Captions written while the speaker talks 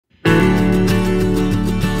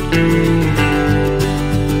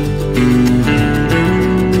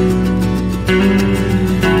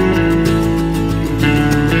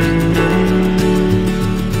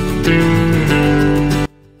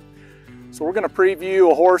going to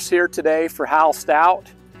preview a horse here today for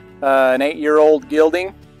Stout, an 8-year-old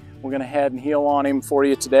gelding. We're going to head and heel on him for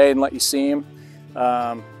you today and let you see him.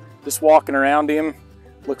 Just walking around him,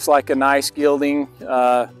 looks like a nice gelding,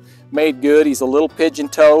 made good. He's a little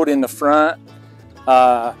pigeon-toed in the front,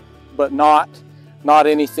 but not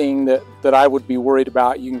anything that I would be worried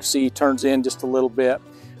about. You can see he turns in just a little bit.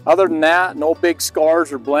 Other than that, no big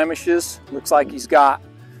scars or blemishes. Looks like he's got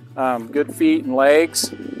good feet and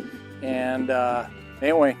legs. And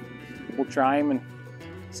anyway, we'll try him and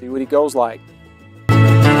see what he goes like.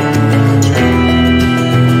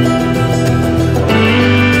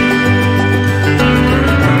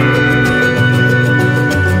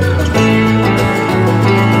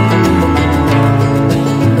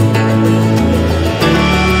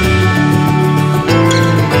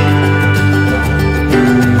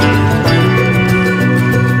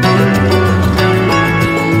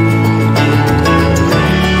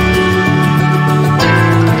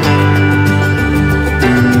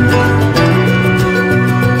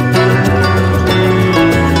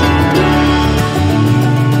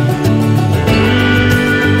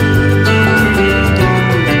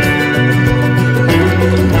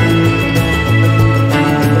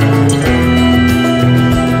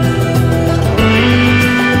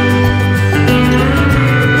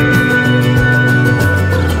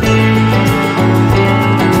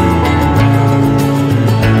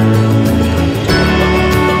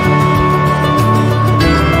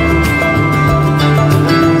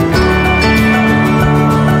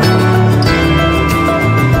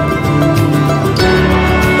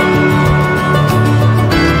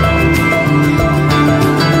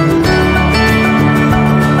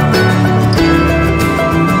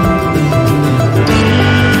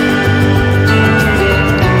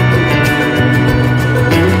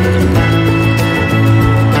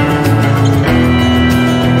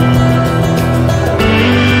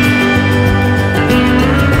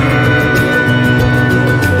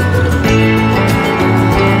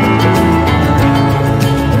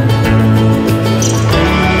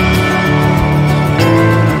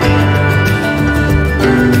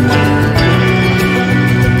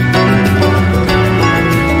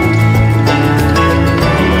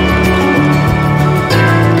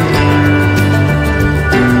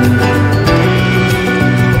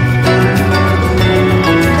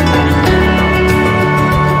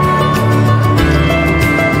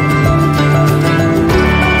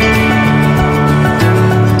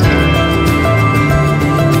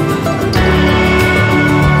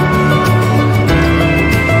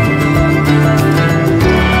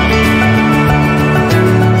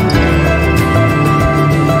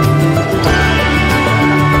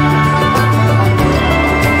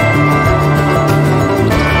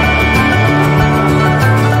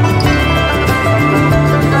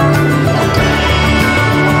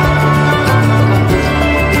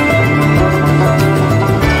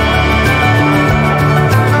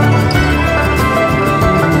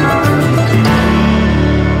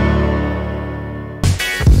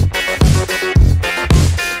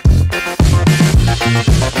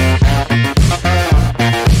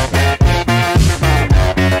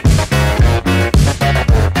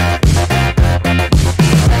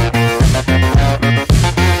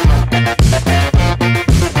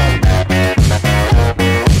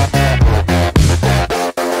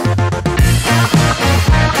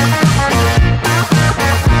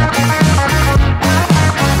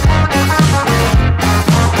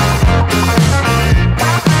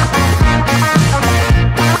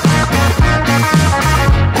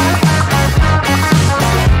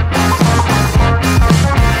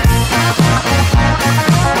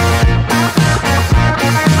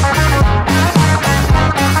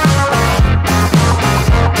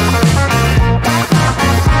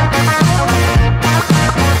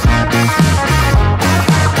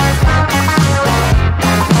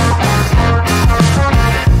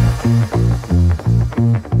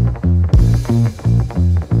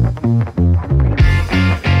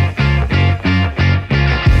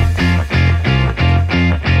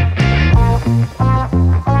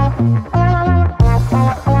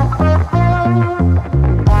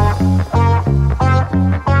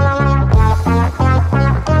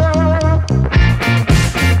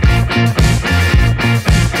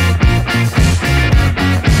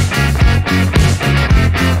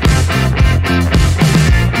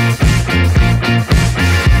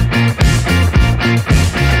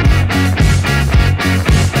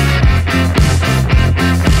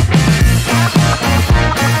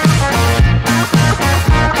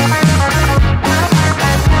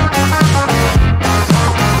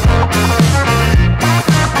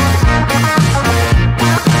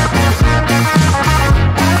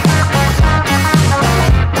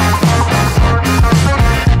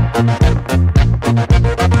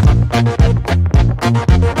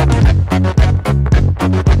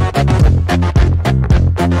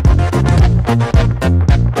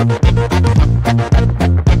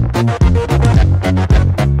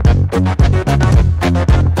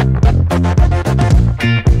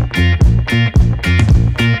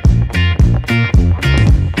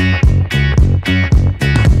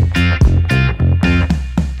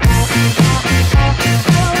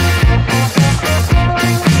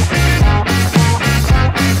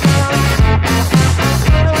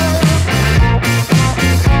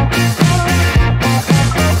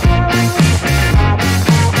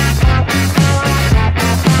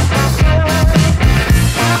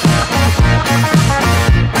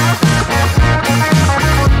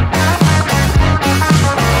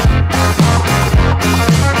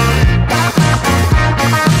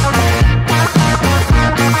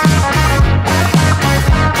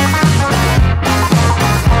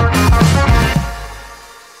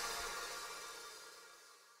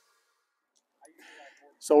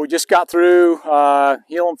 just got through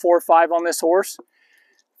heeling 4 or 5 on this horse.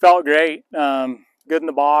 Felt great. Good in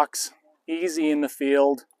the box, easy in the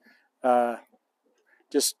field.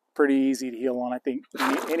 Just pretty easy to heel on. I think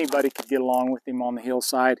anybody could get along with him on the heel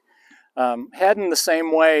side. Heading the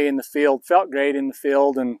same way in the field. Felt great in the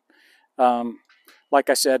field, and like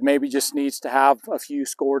I said, maybe just needs to have a few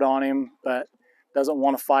scored on him, but doesn't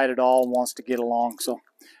want to fight at all and wants to get along. So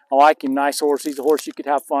I like him. Nice horse. He's a horse you could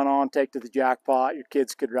have fun on, take to the jackpot. Your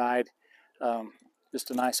kids could ride.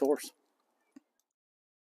 Just a nice horse.